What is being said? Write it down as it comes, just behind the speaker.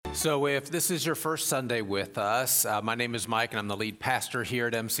So if this is your first Sunday with us, my name is Mike and I'm the lead pastor here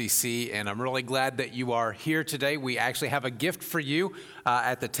at MCC, and I'm really glad that you are here today. We actually have a gift for you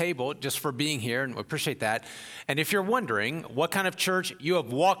at the table just for being here, and we appreciate that. And if you're wondering what kind of church you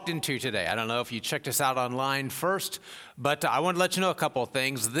have walked into today, I don't know if you checked us out online first, but I want to let you know a couple of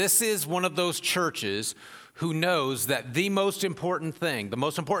things. This is one of those churches who knows that the most important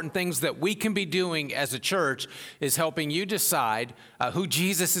things that we can be doing as a church is helping you decide who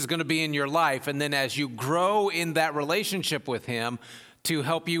Jesus is going to be in your life. And then as you grow in that relationship with him, to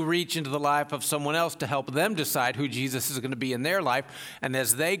help you reach into the life of someone else to help them decide who Jesus is going to be in their life. And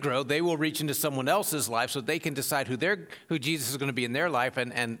as they grow, they will reach into someone else's life so they can decide who Jesus is going to be in their life,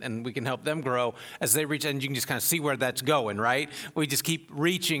 and we can help them grow as they reach. And you can just kind of see where that's going, right? We just keep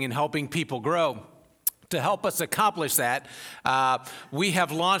reaching and helping people grow. To help us accomplish that, we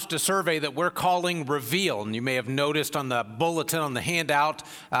have launched a survey that we're calling Reveal. And you may have noticed on the bulletin on the handout,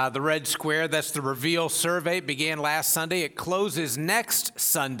 the red square, that's the Reveal survey. It began last Sunday. It closes next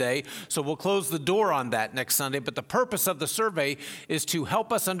Sunday. So we'll close the door on that next Sunday. But the purpose of the survey is to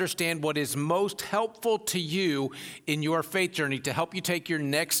help us understand what is most helpful to you in your faith journey, to help you take your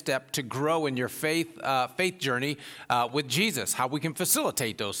next step to grow in your faith journey with Jesus, how we can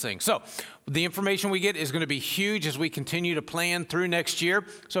facilitate those things. So the information we get is going to be huge as we continue to plan through next year.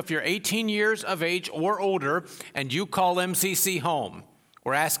 So if you're 18 years of age or older and you call MCC home,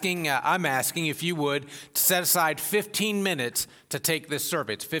 I'm asking if you would set aside 15 minutes to take this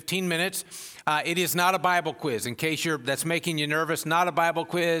survey. It's 15 minutes. It is not a Bible quiz. In case that's making you nervous, not a Bible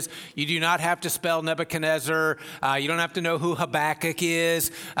quiz. You do not have to spell Nebuchadnezzar. You don't have to know who Habakkuk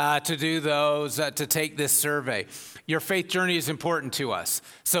is to do those, to take this survey. Your faith journey is important to us.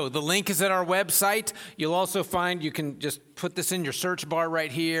 So the link is at our website. You'll also find, you can just put this in your search bar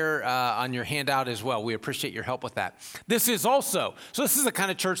right here on your handout as well. We appreciate your help with that. This is the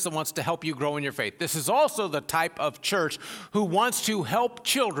kind of church that wants to help you grow in your faith. This is also the type of church who wants to help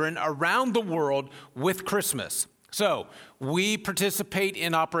children around the world with Christmas. So we participate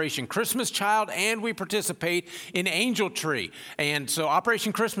in Operation Christmas Child, and we participate in Angel Tree. And so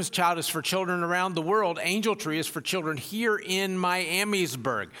Operation Christmas Child is for children around the world. Angel Tree is for children here in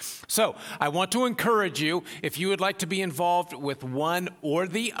Miamisburg. So I want to encourage you, if you would like to be involved with one or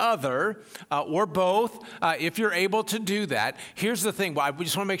the other, or both, if you're able to do that, here's the thing. I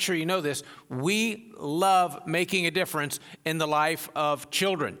just want to make sure you know this. We love making a difference in the life of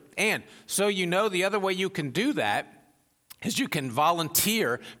children. And so the other way you can do that is you can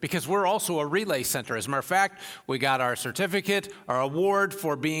volunteer, because we're also a relay center. As a matter of fact, we got our certificate, our award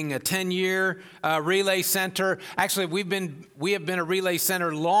for being a 10-year relay center. Actually, we have been a relay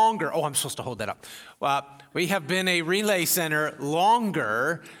center longer. Oh, I'm supposed to hold that up. We have been a relay center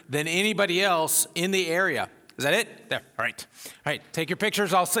longer than anybody else in the area. Is that it? There. All right. Take your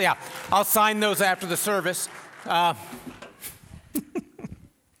pictures. I'll sign those after the service.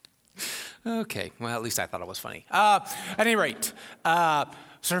 Okay, well, at least I thought it was funny. At any rate,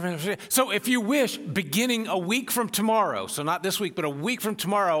 so if you wish, beginning a week from tomorrow, so not this week, but a week from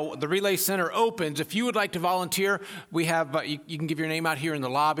tomorrow, the Relay Center opens. If you would like to volunteer, we have, you can give your name out here in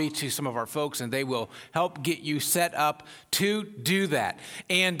the lobby to some of our folks, and they will help get you set up to do that.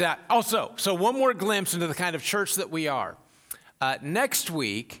 And also, so one more glimpse into the kind of church that we are. Next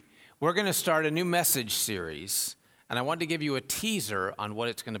week, we're going to start a new message series. And I wanted to give you a teaser on what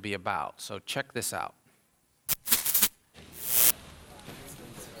it's going to be about. So check this out. So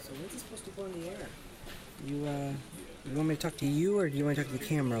when's it supposed to go in the air? You want me to talk to you, or do you want to talk to the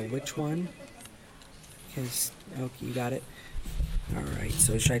camera? Which one? Okay, you got it. All right,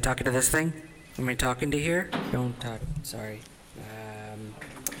 so should I talk into this thing? Am I talking to here? Don't talk, sorry.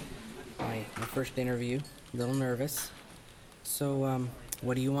 My first interview, a little nervous. So,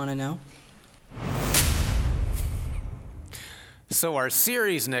 what do you want to know? So our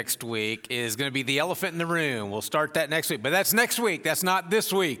series next week is going to be The Elephant in the Room. We'll start that next week, but that's next week. That's not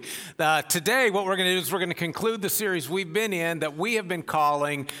this week. Today, what we're going to do is we're going to conclude the series we've been in that we have been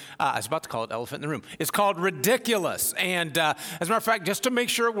calling, I was about to call it Elephant in the Room. It's called Ridiculous. And as a matter of fact, just to make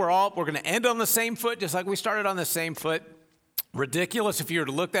sure we're going to end on the same foot, just like we started on the same foot. Ridiculous, if you were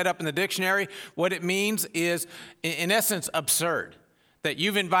to look that up in the dictionary, what it means is, in essence, absurd. That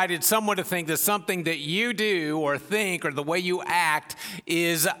you've invited someone to think that something that you do or think or the way you act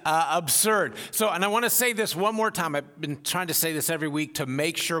is absurd. So, and I want to say this one more time. I've been trying to say this every week to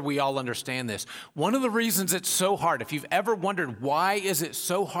make sure we all understand this. One of the reasons it's so hard, if you've ever wondered why is it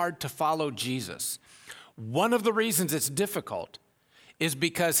so hard to follow Jesus, one of the reasons it's difficult is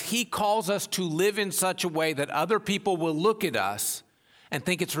because he calls us to live in such a way that other people will look at us and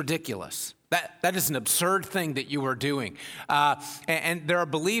think it's ridiculous. That is an absurd thing that you are doing. And there are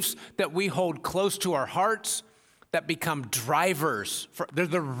beliefs that we hold close to our hearts that become drivers. They're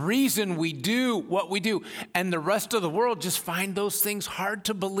the reason we do what we do. And the rest of the world just find those things hard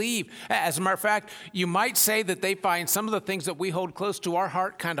to believe. As a matter of fact, you might say that they find some of the things that we hold close to our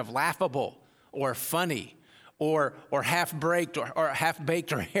heart kind of laughable or funny or half-baked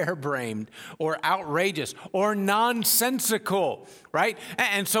or harebrained or outrageous or nonsensical, right?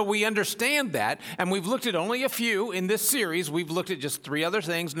 And so we understand that, and we've looked at only a few in this series. We've looked at just 3 other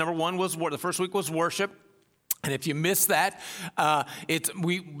things. Number one was, the first week was worship. And if you miss that,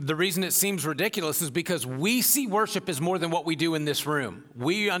 the reason it seems ridiculous is because we see worship as more than what we do in this room.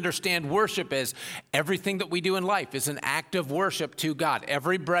 We understand worship as everything that we do in life is an act of worship to God.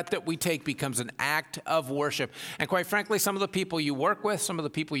 Every breath that we take becomes an act of worship. And quite frankly, some of the people you work with, some of the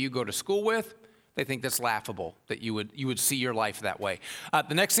people you go to school with, they think that's laughable, that you would see your life that way.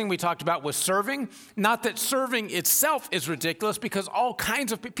 The next thing we talked about was serving. Not that serving itself is ridiculous, because all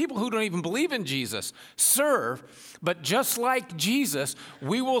kinds of people who don't even believe in Jesus serve. But just like Jesus,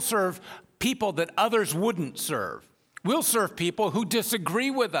 we will serve people that others wouldn't serve. We'll serve people who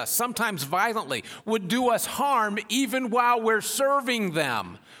disagree with us, sometimes violently, would do us harm even while we're serving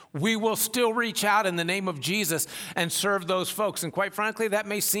them. We will still reach out in the name of Jesus and serve those folks. And quite frankly, that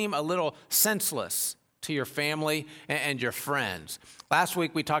may seem a little senseless to your family and your friends. Last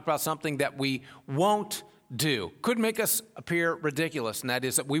week, we talked about something that we won't do. Could make us appear ridiculous, and that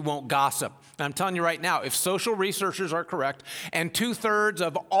is that we won't gossip. And I'm telling you right now, if social researchers are correct, and 2/3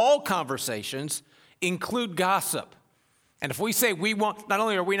 of all conversations include gossip, and if we say we won't, not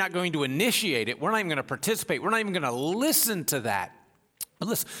only are we not going to initiate it, we're not even going to participate, we're not even going to listen to that. But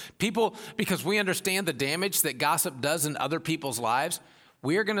listen, people, because we understand the damage that gossip does in other people's lives,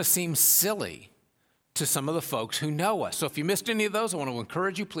 we are going to seem silly to some of the folks who know us. So if you missed any of those, I want to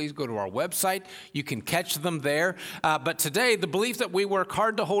encourage you, please go to our website. You can catch them there. But today, the belief that we work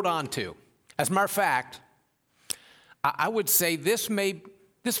hard to hold on to. As a matter of fact, I would say this may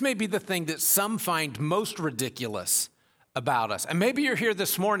be the thing that some find most ridiculous about us. And maybe you're here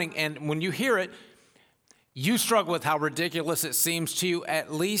this morning, and when you hear it, you struggle with how ridiculous it seems to you,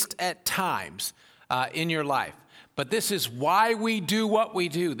 at least at times in your life. But this is why we do what we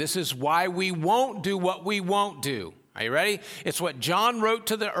do. This is why we won't do what we won't do. Are you ready? It's what John wrote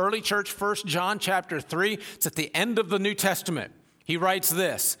to the early church, 1 John chapter 3. It's at the end of the New Testament. He writes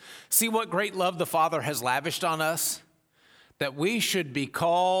this: "See what great love the Father has lavished on us, that we should be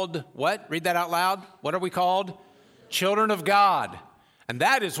called," what? Read that out loud. What are we called? Children of God. And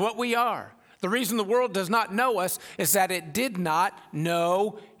that is what we are. The reason the world does not know us is that it did not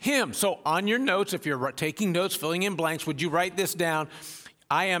know him. So on your notes, if you're taking notes, filling in blanks, would you write this down?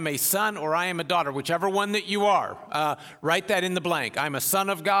 I am a son or I am a daughter, whichever one that you are. Write that in the blank. I'm a son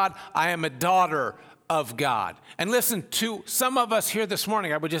of God. I am a daughter of God. And listen, to some of us here this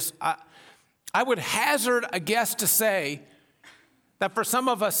morning, I would hazard a guess to say that for some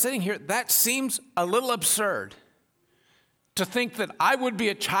of us sitting here, that seems a little absurd. To think that I would be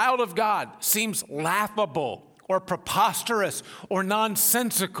a child of God seems laughable or preposterous or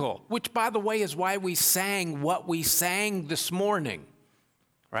nonsensical, which, by the way, is why we sang what we sang this morning,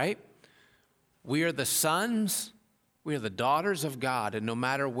 right? We are the sons, we are the daughters of God, and no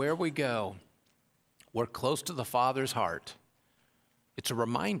matter where we go, we're close to the Father's heart. It's a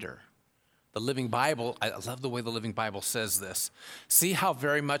reminder. The Living Bible, I love the way the Living Bible says this. See how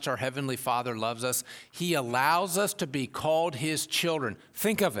very much our Heavenly Father loves us. He allows us to be called His children.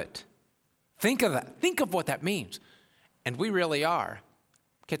 Think of it. Think of that. Think of what that means. And we really are.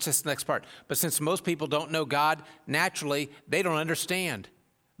 Catch this next part. But since most people don't know God, naturally, they don't understand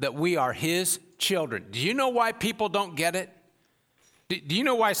that we are His children. Do you know why people don't get it? Do you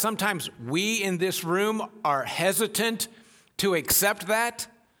know why sometimes we in this room are hesitant to accept that?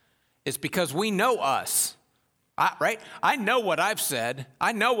 It's because we know us, right? I know what I've said.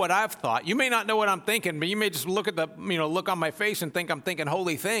 I know what I've thought. You may not know what I'm thinking, but you may just look at the look on my face and think I'm thinking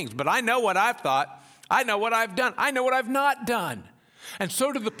holy things. But I know what I've thought. I know what I've done. I know what I've not done. And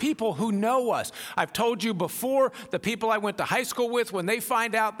so do the people who know us. I've told you before, the people I went to high school with, when they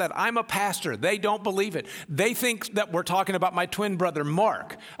find out that I'm a pastor, they don't believe it. They think that we're talking about my twin brother,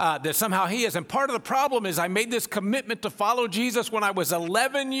 Mark, that somehow he is. And part of the problem is I made this commitment to follow Jesus when I was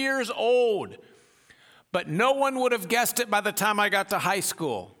 11 years old. But no one would have guessed it by the time I got to high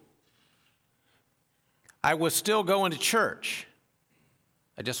school. I was still going to church.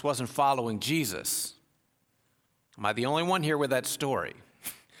 I just wasn't following Jesus. Am I the only one here with that story?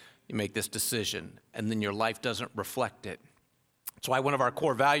 You make this decision, and then your life doesn't reflect it. That's why one of our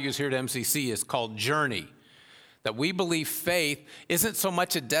core values here at MCC is called Journey. That we believe faith isn't so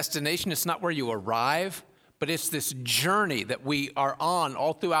much a destination, it's not where you arrive, but it's this journey that we are on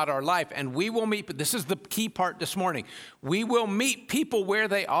all throughout our life. And we will meet, this is the key part this morning, we will meet people where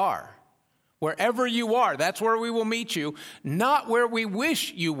they are. Wherever you are, that's where we will meet you, not where we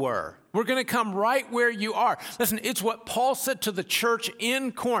wish you were. We're going to come right where you are. Listen, it's what Paul said to the church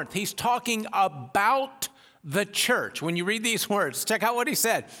in Corinth. He's talking about the church. When you read these words, check out what he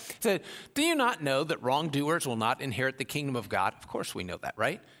said. He said, do you not know that wrongdoers will not inherit the kingdom of God? Of course we know that,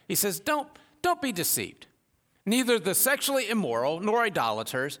 right? He says, don't be deceived. Neither the sexually immoral, nor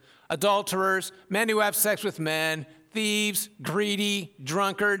idolaters, adulterers, men who have sex with men, thieves, greedy,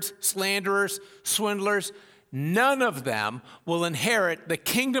 drunkards, slanderers, swindlers, none of them will inherit the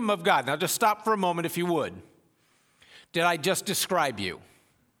kingdom of God. Now just stop for a moment if you would. Did I just describe you?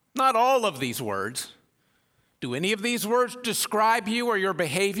 Not all of these words. Do any of these words describe you or your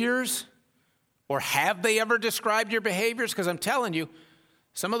behaviors? Or have they ever described your behaviors? Because I'm telling you,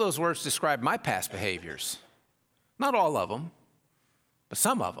 some of those words describe my past behaviors. Not all of them, but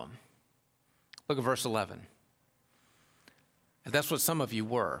some of them. Look at verse 11. And that's what some of you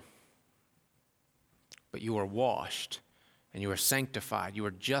were. But you are washed, and you are sanctified. You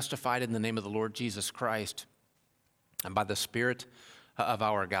are justified in the name of the Lord Jesus Christ and by the Spirit of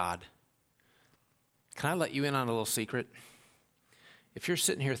our God. Can I let you in on a little secret? If you're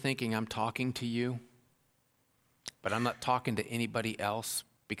sitting here thinking I'm talking to you, but I'm not talking to anybody else,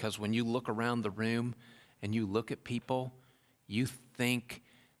 because when you look around the room and you look at people, you think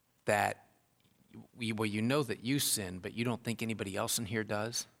that, well, you know that you sin, but you don't think anybody else in here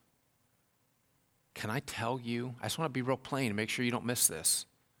does. Can I tell you, I just want to be real plain and make sure you don't miss this.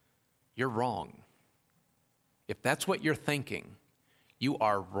 You're wrong. If that's what you're thinking, you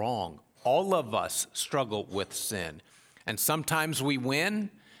are wrong. All of us struggle with sin. And sometimes we win,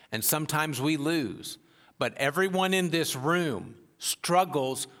 and sometimes we lose. But everyone in this room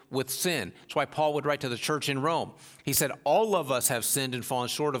struggles with sin. That's why Paul would write to the church in Rome. He said, all of us have sinned and fallen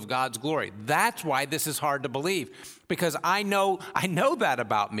short of God's glory. That's why this is hard to believe, because I know that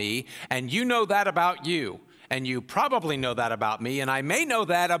about me, and you know that about you, and you probably know that about me, and I may know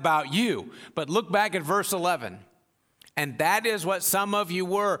that about you. But look back at verse 11, and that is what some of you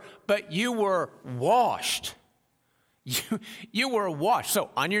were, but you were washed. You were washed. So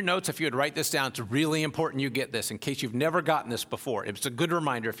on your notes, if you would write this down, it's really important you get this in case you've never gotten this before. It's a good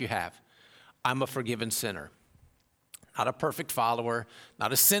reminder if you have. I'm a forgiven sinner. Not a perfect follower,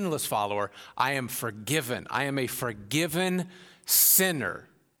 not a sinless follower. I am forgiven. I am a forgiven sinner.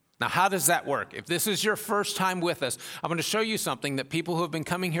 Now, how does that work? If this is your first time with us, I'm going to show you something that people who have been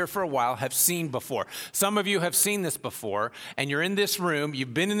coming here for a while have seen before. Some of you have seen this before, and you're in this room.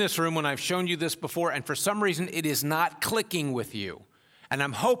 You've been in this room when I've shown you this before, and for some reason, it is not clicking with you. And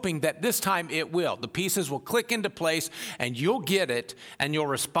I'm hoping that this time it will. The pieces will click into place, and you'll get it, and you'll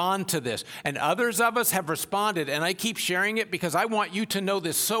respond to this. And others of us have responded, and I keep sharing it because I want you to know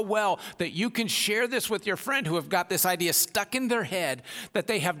this so well that you can share this with your friend who have got this idea stuck in their head that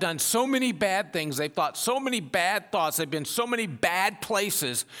they have done so many bad things, they've thought so many bad thoughts, they've been so many bad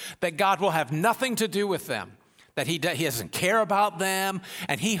places that God will have nothing to do with them, that he doesn't care about them,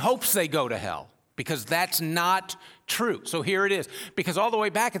 and he hopes they go to hell. Because that's not true. So here it is. Because all the way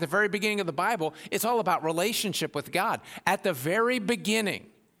back at the very beginning of the Bible, it's all about relationship with God. At the very beginning,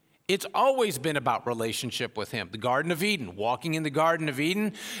 it's always been about relationship with him. The Garden of Eden, walking in the Garden of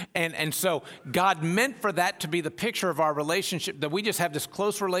Eden. And so God meant for that to be the picture of our relationship, that we just have this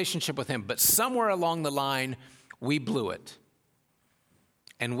close relationship with him. But somewhere along the line, we blew it.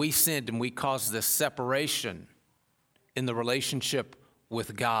 And we sinned, and we caused this separation in the relationship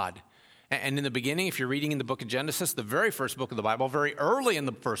with God. And in the beginning, if you're reading in the book of Genesis, the very first book of the Bible, very early in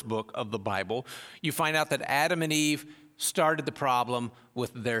the first book of the Bible, you find out that Adam and Eve started the problem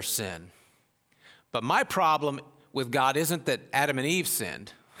with their sin. But my problem with God isn't that Adam and Eve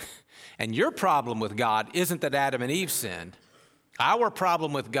sinned. And your problem with God isn't that Adam and Eve sinned. Our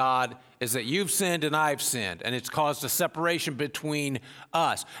problem with God is that you've sinned and I've sinned, and it's caused a separation between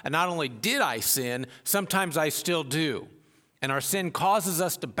us. And not only did I sin, sometimes I still do. And our sin causes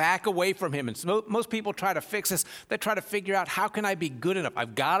us to back away from him. And so most people try to fix this. They try to figure out, how can I be good enough?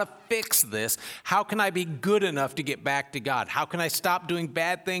 I've got to fix this. How can I be good enough to get back to God? How can I stop doing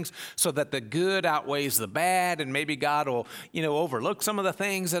bad things so that the good outweighs the bad? And maybe God will, overlook some of the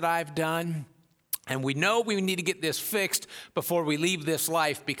things that I've done. And we know we need to get this fixed before we leave this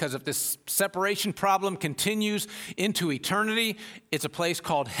life, because if this separation problem continues into eternity, it's a place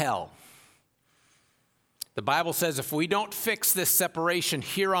called hell. The Bible says if we don't fix this separation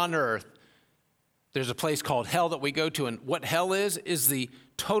here on earth, there's a place called hell that we go to. And what hell is the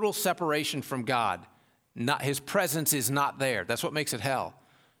total separation from God. His presence is not there. That's what makes it hell.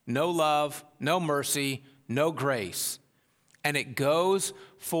 No love, no mercy, no grace. And it goes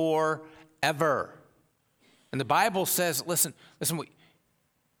forever. And the Bible says, listen,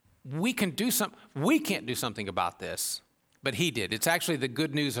 we can't do something about this, but he did. It's actually the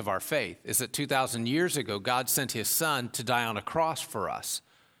good news of our faith, is that 2,000 years ago, God sent his son to die on a cross for us.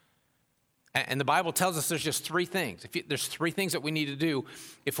 And the Bible tells us there's just three things. There's three things that we need to do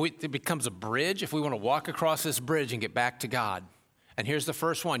it becomes a bridge, if we want to walk across this bridge and get back to God. And here's the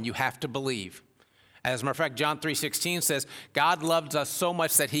first one. You have to believe. As a matter of fact, John 3:16 says, God loved us so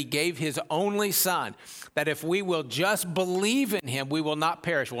much that he gave his only son, that if we will just believe in him, we will not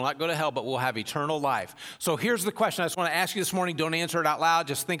perish, we'll not go to hell, but we'll have eternal life. So here's the question I just want to ask you this morning. Don't answer it out loud.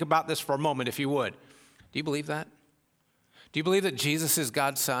 Just think about this for a moment, if you would. Do you believe that? Do you believe that Jesus is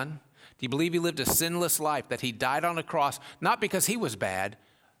God's son? Do you believe he lived a sinless life, that he died on a cross, not because he was bad,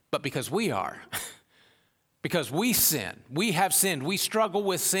 but because we are? Because we sin. We have sinned. We struggle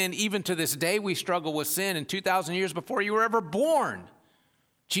with sin. Even to this day, we struggle with sin. And 2,000 years before you were ever born,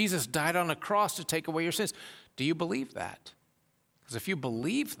 Jesus died on a cross to take away your sins. Do you believe that? Because if you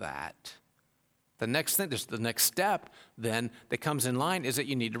believe that, the next step then that comes in line is that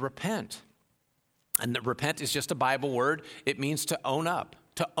you need to repent. And repent is just a Bible word. It means to own up.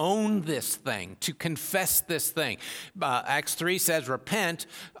 To own this thing, to confess this thing. Acts 3 says, repent,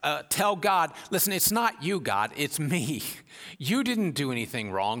 tell God, listen, it's not you, God, it's me. You didn't do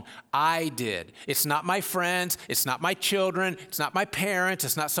anything wrong, I did. It's not my friends, it's not my children, it's not my parents,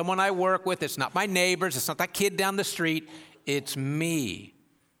 it's not someone I work with, it's not my neighbors, it's not that kid down the street, it's me.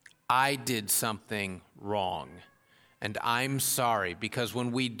 I did something wrong. And I'm sorry, because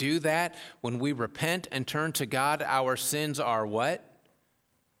when we do that, when we repent and turn to God, our sins are what?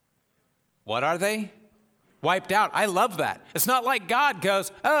 What are they? Wiped out. I love that. It's not like God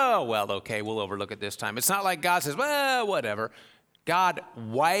goes, oh, well, okay, we'll overlook it this time. It's not like God says, well, whatever. God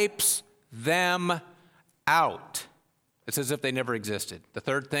wipes them out. It's as if they never existed. The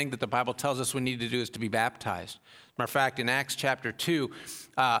third thing that the Bible tells us we need to do is to be baptized. Matter of fact, in Acts chapter 2,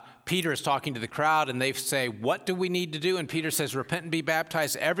 Peter is talking to the crowd, and they say, what do we need to do? And Peter says, repent and be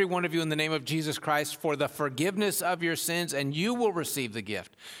baptized, every one of you, in the name of Jesus Christ, for the forgiveness of your sins, and you will receive the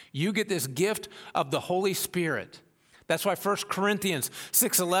gift. You get this gift of the Holy Spirit. That's why 1 Corinthians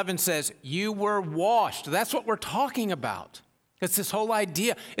 6:11 says, you were washed. That's what we're talking about. It's this whole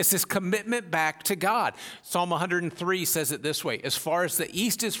idea. It's this commitment back to God. Psalm 103 says it this way, as far as the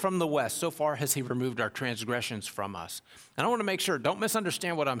east is from the west, so far has he removed our transgressions from us. And I want to make sure, don't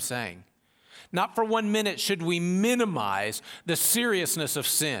misunderstand what I'm saying. Not for 1 minute should we minimize the seriousness of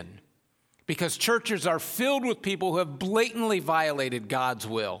sin, because churches are filled with people who have blatantly violated God's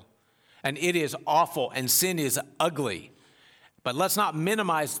will. And it is awful, and sin is ugly. But let's not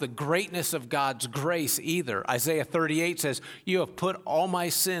minimize the greatness of God's grace either. Isaiah 38 says, you have put all my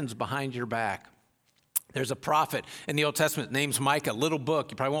sins behind your back. There's a prophet in the Old Testament named Micah, little book.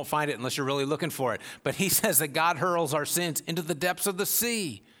 You probably won't find it unless you're really looking for it. But he says that God hurls our sins into the depths of the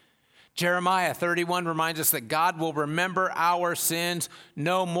sea. Jeremiah 31 reminds us that God will remember our sins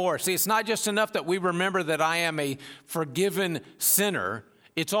no more. See, it's not just enough that we remember that I am a forgiven sinner.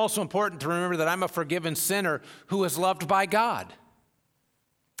 It's also important to remember that I'm a forgiven sinner who is loved by God.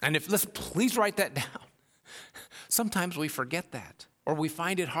 And please write that down. Sometimes we forget that, or we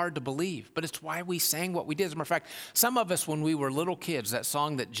find it hard to believe, but it's why we sang what we did. As a matter of fact, some of us, when we were little kids, that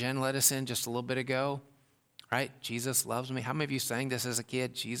song that Jen led us in just a little bit ago, right? Jesus loves me. How many of you sang this as a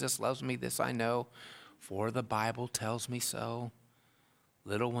kid? Jesus loves me, this I know, for the Bible tells me so.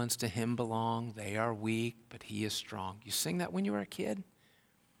 Little ones to him belong. They are weak, but he is strong. You sing that when you were a kid?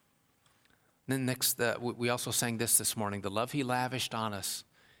 Then next, we also sang this morning, the love he lavished on us.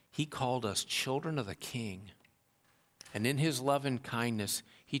 He called us children of the King. And in his love and kindness,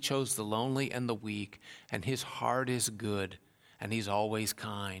 he chose the lonely and the weak, and his heart is good, and he's always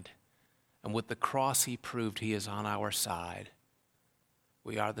kind. And with the cross he proved he is on our side.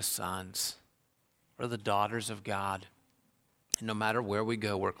 We are the sons, we're the daughters of God. And no matter where we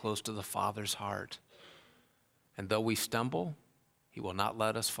go, we're close to the Father's heart. And though we stumble, he will not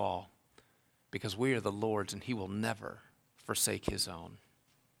let us fall, because we are the Lord's, and he will never forsake his own.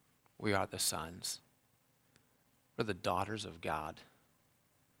 We are the sons. We're the daughters of God.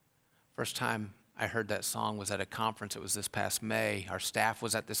 First time I heard that song was at a conference. It was this past May. Our staff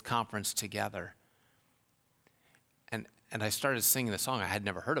was at this conference together. And I started singing the song. I had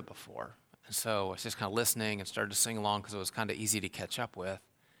never heard it before. And so I was just kind of listening and started to sing along because it was kind of easy to catch up with.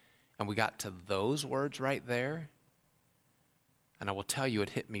 And we got to those words right there. And I will tell you,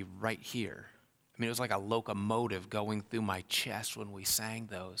 it hit me right here. I mean, it was like a locomotive going through my chest when we sang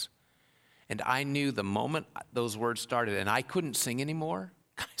those. And I knew the moment those words started and I couldn't sing anymore,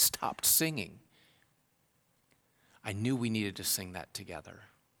 I stopped singing. I knew we needed to sing that together.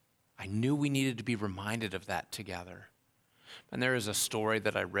 I knew we needed to be reminded of that together. And there is a story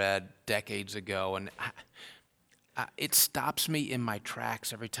that I read decades ago, and it stops me in my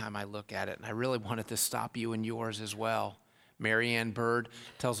tracks every time I look at it, and I really wanted to stop you in yours as well. Mary Ann Bird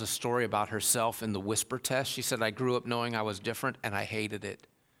tells a story about herself in the whisper test. She said, I grew up knowing I was different, and I hated it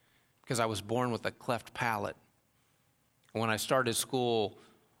because I was born with a cleft palate. When I started school,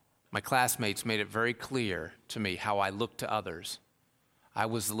 my classmates made it very clear to me how I looked to others. I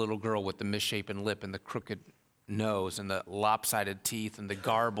was the little girl with the misshapen lip and the crooked nose and the lopsided teeth and the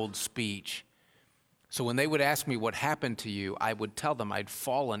garbled speech. So when they would ask me what happened to you, I would tell them I'd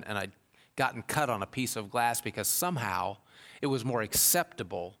fallen and I'd gotten cut on a piece of glass because somehow it was more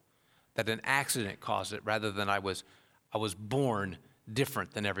acceptable that an accident caused it rather than I was born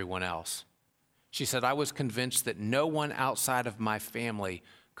different than everyone else. She said, I was convinced that no one outside of my family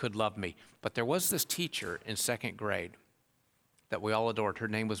could love me. But there was this teacher in second grade that we all adored. Her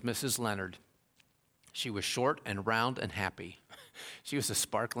name was Mrs. Leonard. She was short and round and happy. She was a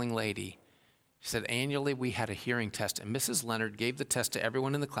sparkling lady. She said, annually we had a hearing test, and Mrs. Leonard gave the test to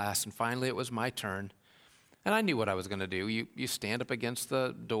everyone in the class, and finally it was my turn. And I knew what I was going to do. You stand up against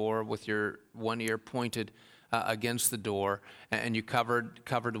the door with your one ear pointed against the door, and you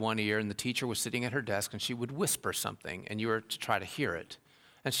covered one ear, and the teacher was sitting at her desk, and she would whisper something, and you were to try to hear it.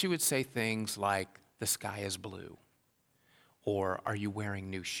 And she would say things like, the sky is blue, or are you wearing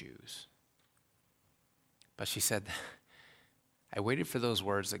new shoes? But she said, I waited for those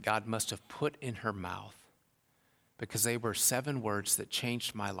words that God must have put in her mouth because they were 7 words that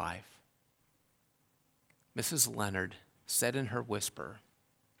changed my life. Mrs. Leonard said in her whisper,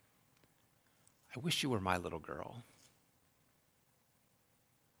 I wish you were my little girl.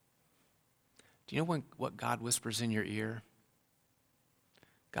 Do you know what God whispers in your ear?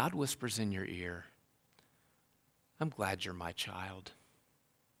 God whispers in your ear, I'm glad you're my child.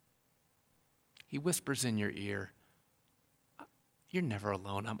 He whispers in your ear, you're never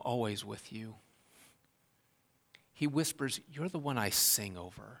alone, I'm always with you. He whispers, you're the one I sing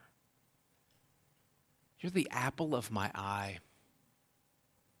over. You're the apple of my eye.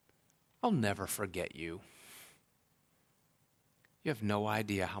 I'll never forget you. You have no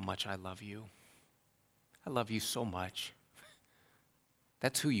idea how much I love you. I love you so much.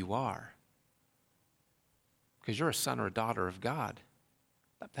 That's who you are. Because you're a son or a daughter of God.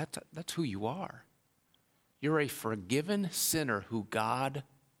 That's who you are. You're a forgiven sinner who God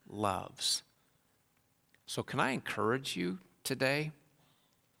loves. So can I encourage you today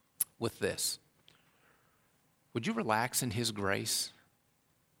with this? Would you relax in his grace?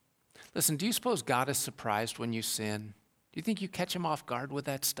 Listen, do you suppose God is surprised when you sin? Do you think you catch him off guard with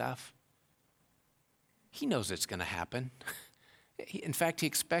that stuff? He knows it's going to happen. In fact, he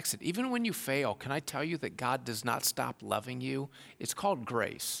expects it. Even when you fail, can I tell you that God does not stop loving you? It's called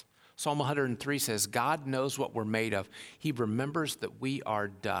grace. Psalm 103 says, God knows what we're made of. He remembers that we are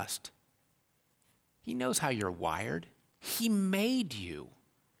dust. He knows how you're wired. He made you.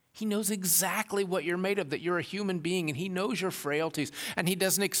 He knows exactly what you're made of, that you're a human being, and he knows your frailties, and he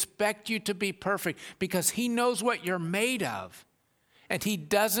doesn't expect you to be perfect because he knows what you're made of. And he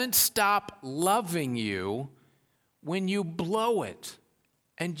doesn't stop loving you when you blow it.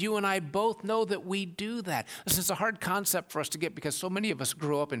 And you and I both know that we do that. This is a hard concept for us to get because so many of us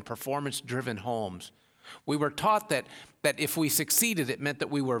grew up in performance-driven homes. We were taught that if we succeeded, it meant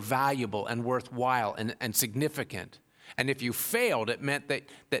that we were valuable and worthwhile and significant. And if you failed, it meant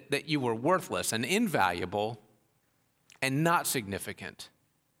that you were worthless and invaluable and not significant.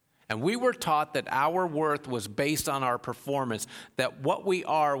 And we were taught that our worth was based on our performance, that what we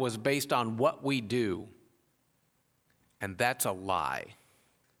are was based on what we do. And that's a lie.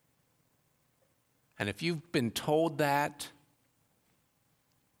 And if you've been told that,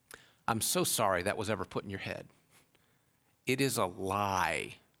 I'm so sorry that was ever put in your head. It is a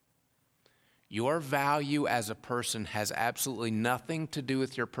lie. Your value as a person has absolutely nothing to do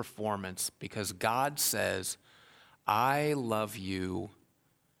with your performance because God says, I love you,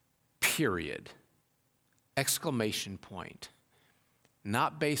 period. Exclamation point.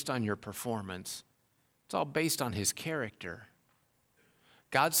 Not based on your performance. It's all based on his character.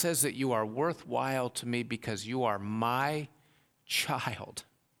 God says that you are worthwhile to me because you are my child.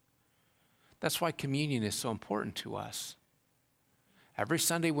 That's why communion is so important to us. Every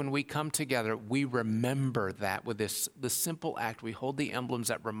Sunday when we come together, we remember that with this simple act. We hold the emblems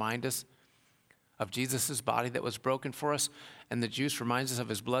that remind us of Jesus' body that was broken for us, and the juice reminds us of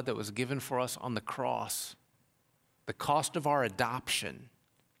his blood that was given for us on the cross. The cost of our adoption.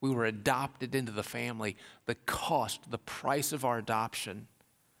 We were adopted into the family. The cost, the price of our adoption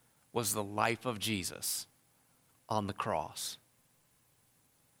was the life of Jesus on the cross.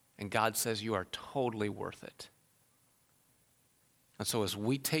 And God says you are totally worth it. And so as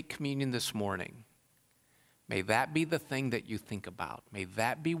we take communion this morning, may that be the thing that you think about. May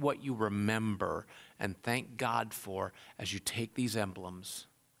that be what you remember and thank God for as you take these emblems,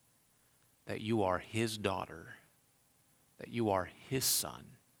 that you are his daughter, that you are his son,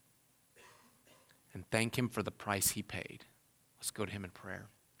 and thank him for the price he paid. Let's go to him in prayer.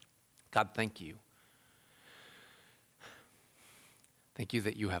 God, thank you. Thank you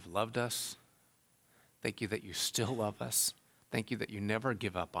that you have loved us. Thank you that you still love us. Thank you that you never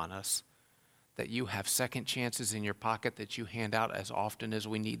give up on us, that you have second chances in your pocket that you hand out as often as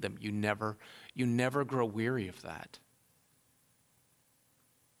we need them. You never grow weary of that.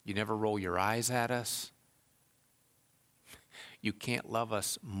 You never roll your eyes at us. You can't love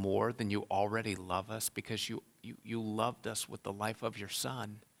us more than you already love us because you loved us with the life of your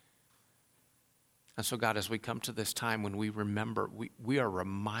son. And so, God, as we come to this time when we remember, we are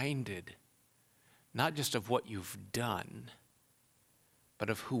reminded not just of what you've done, but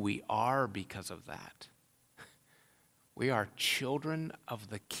of who we are because of that. We are children of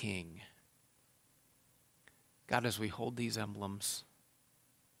the King. God, as we hold these emblems,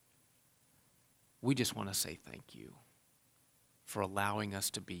 we just want to say thank you for allowing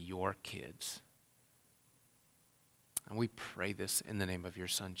us to be your kids. And we pray this in the name of your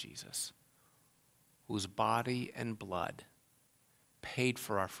Son, Jesus, whose body and blood paid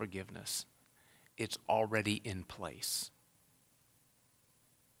for our forgiveness. It's already in place.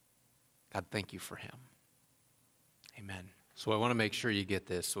 God, thank you for him. Amen. So I want to make sure you get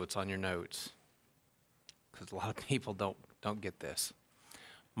this so it's on your notes, because a lot of people don't get this.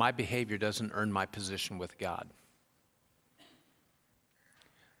 My behavior doesn't earn my position with God.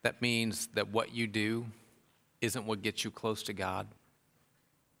 That means that what you do isn't what gets you close to God.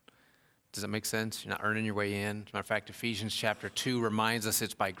 Does that make sense? You're not earning your way in. As a matter of fact, Ephesians chapter 2 reminds us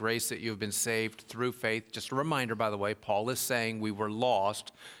it's by grace that you have been saved through faith. Just a reminder, by the way, Paul is saying we were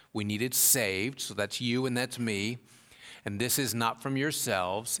lost. We needed saved. So that's you and that's me. And this is not from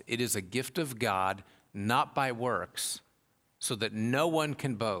yourselves. It is a gift of God, not by works, so that no one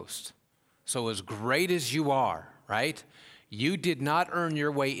can boast. So as great as you are, right? You did not earn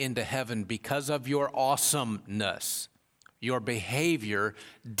your way into heaven because of your awesomeness. Your behavior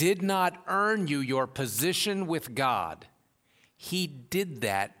did not earn you your position with God. He did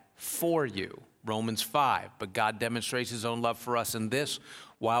that for you. Romans 5, but God demonstrates his own love for us in this: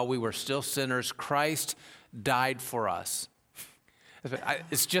 while we were still sinners, Christ died for us.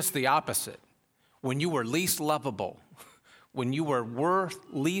 It's just the opposite. When you were least lovable, when you were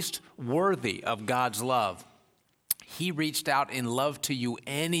least worthy of God's love, he reached out in love to you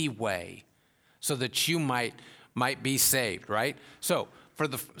anyway so that you might be saved, right? So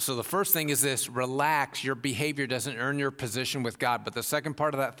the first thing is this: relax. Your behavior doesn't earn your position with God. But the second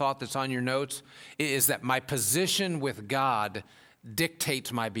part of that thought that's on your notes is that my position with God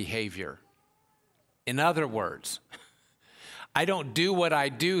dictates my behavior. In other words, I don't do what I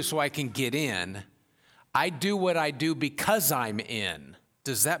do so I can get in. I do what I do because I'm in.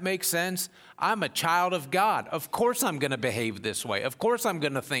 Does that make sense? I'm a child of God. Of course I'm going to behave this way. Of course I'm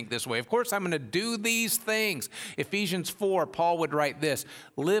going to think this way. Of course I'm going to do these things. Ephesians 4, Paul would write this: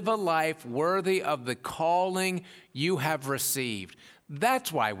 live a life worthy of the calling you have received.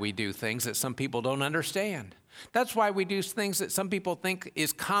 That's why we do things that some people don't understand. That's why we do things that some people think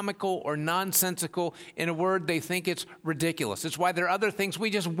is comical or nonsensical. In a word, they think it's ridiculous. It's why there are other things we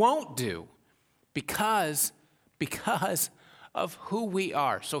just won't do because of who we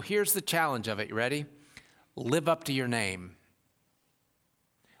are. So here's the challenge of it. You ready? Live up to your name.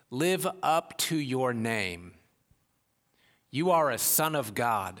 Live up to your name. You are a son of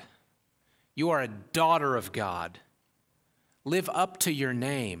God. You are a daughter of God. Live up to your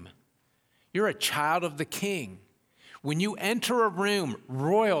name. You're a child of the King. When you enter a room,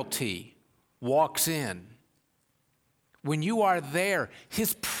 royalty walks in. When you are there,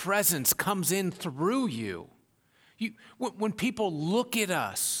 his presence comes in through you. When people look at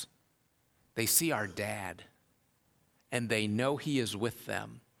us, they see our dad, and they know he is with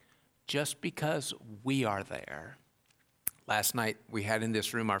them just because we are there. Last night, we had in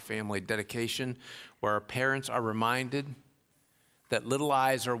this room our family dedication, where our parents are reminded that little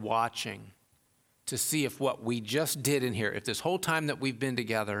eyes are watching to see if what we just did in here, if this whole time that we've been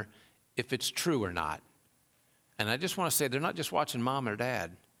together, if it's true or not. And I just want to say, they're not just watching mom or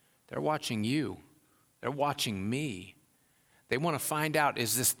dad. They're watching you. They're watching me. They want to find out,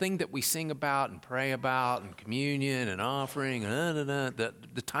 is this thing that we sing about and pray about and communion and offering, and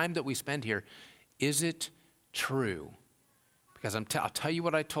the time that we spend here, is it true? Because I'll tell you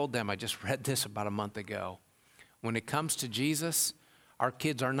what I told them. I just read this about a month ago. When it comes to Jesus, our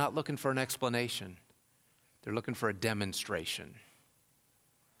kids are not looking for an explanation. They're looking for a demonstration.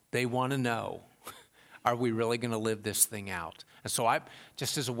 They want to know, are we really going to live this thing out? And so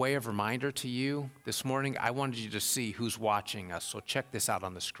just as a way of reminder to you this morning, I wanted you to see who's watching us. So check this out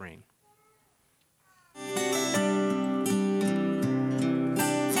on the screen.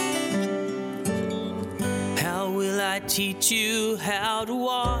 How will I teach you how to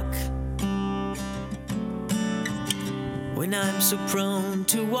walk when I'm so prone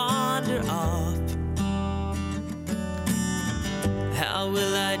to wander off? How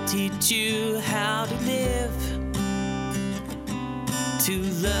will I teach you how to live, to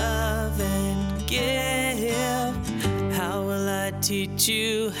love and give? How will I teach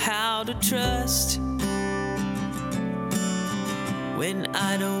you how to trust when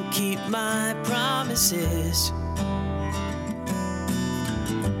I don't keep my promises?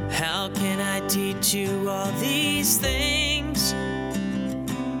 How can I teach you all these things?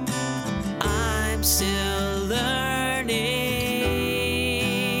 I'm still learning.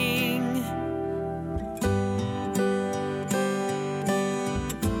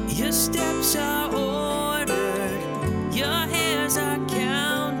 Your steps are ordered, your hairs are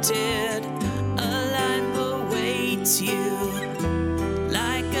counted. A life awaits you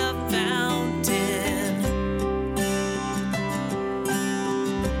like a fountain.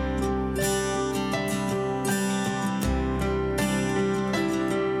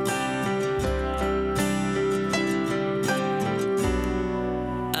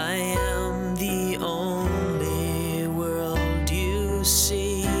 I am the only world you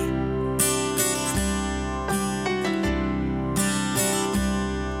see.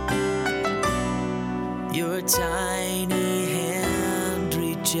 Your tiny hand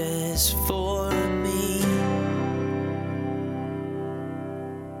reaches for me,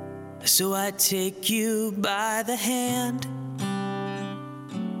 so I take you by the hand,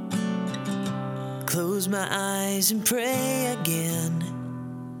 close my eyes and pray again.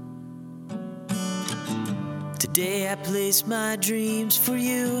 Today I place my dreams for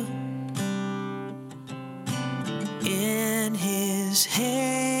you in His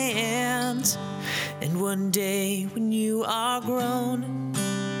hands. And one day when you are grown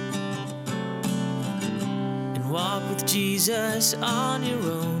and walk with Jesus on your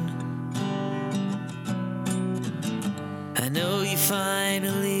own, I know you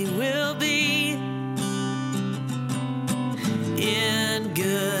finally will be in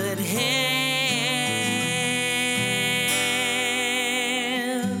good hands.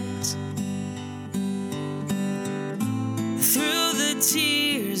 Through the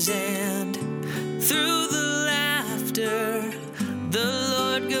tears and through the laughter, the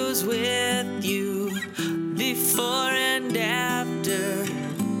Lord goes with you before and after.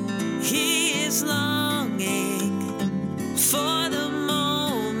 He is longing for the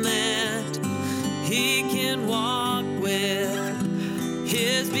moment He can walk with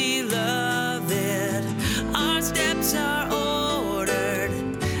His beloved. Our steps are ordered,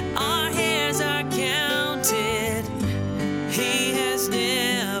 our hairs are counted. He has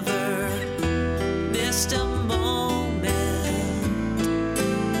never missed a moment.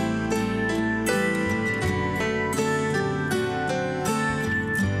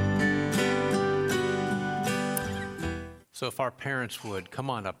 So if our parents would come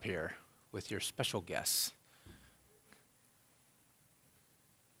on up here with your special guests.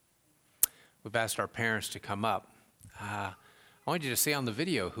 We've asked our parents to come up. I want you to see on the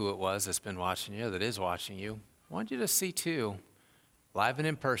video who it was that's been watching you, that is watching you. I want you to see too, live and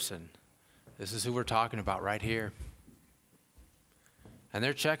in person. This is who we're talking about right here. And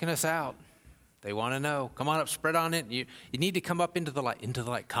they're checking us out. They want to know. Come on up, spread on it. You need to come up into the light.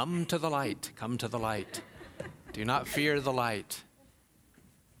 Come to the light. Come to the light. Do not fear the light.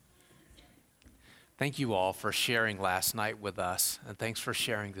 Thank you all for sharing last night with us, and thanks for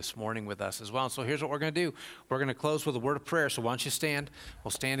sharing this morning with us as well. And so here's what we're going to do. We're going to close with a word of prayer. So why don't you stand?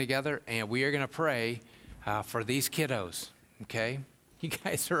 We'll stand together, and we are going to pray for these kiddos, okay? You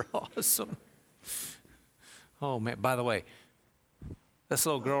guys are awesome. Oh, man, by the way, this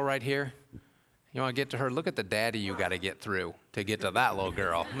little girl right here, you want to get to her? Look at the daddy you got to get through to get to that little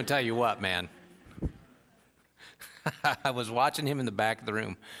girl. I'm going to tell you what, man. I was watching him in the back of the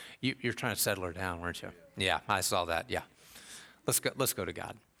room. You're trying to settle her down, weren't you? Yeah, I saw that. Yeah. Let's go to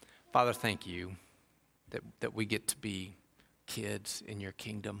God. Father, thank you that we get to be kids in your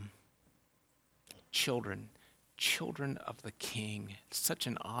kingdom. Children children of the King. It's such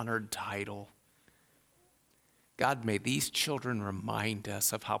an honored title. God, may these children remind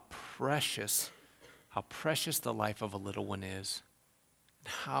us of how precious the life of a little one is, and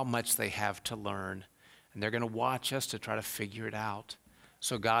how much they have to learn. And they're going to watch us to try to figure it out.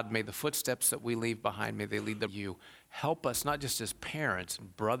 So God, may the footsteps that we leave behind, may they lead them to you. Help us, not just as parents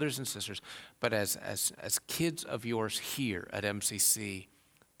and brothers and sisters, but as kids of yours here at MCC,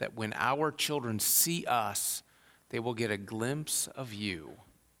 that when our children see us, they will get a glimpse of you.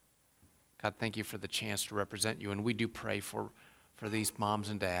 God, thank you for the chance to represent you. And we do pray for these moms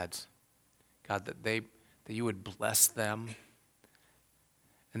and dads, God, that you would bless them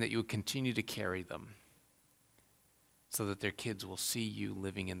and that you would continue to carry them, so that their kids will see you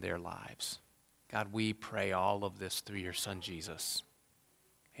living in their lives. God, we pray all of this through your Son, Jesus.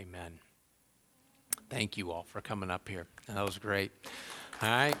 Amen. Thank you all for coming up here. That was great. All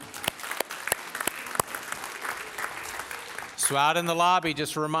right. So out in the lobby,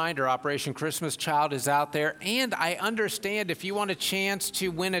 just a reminder, Operation Christmas Child is out there. And I understand if you want a chance to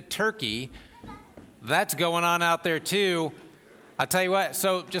win a turkey, that's going on out there too. I'll tell you what,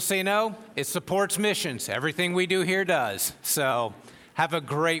 so just so you know, it supports missions. Everything we do here does. So have a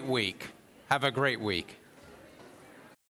great week. Have a great week.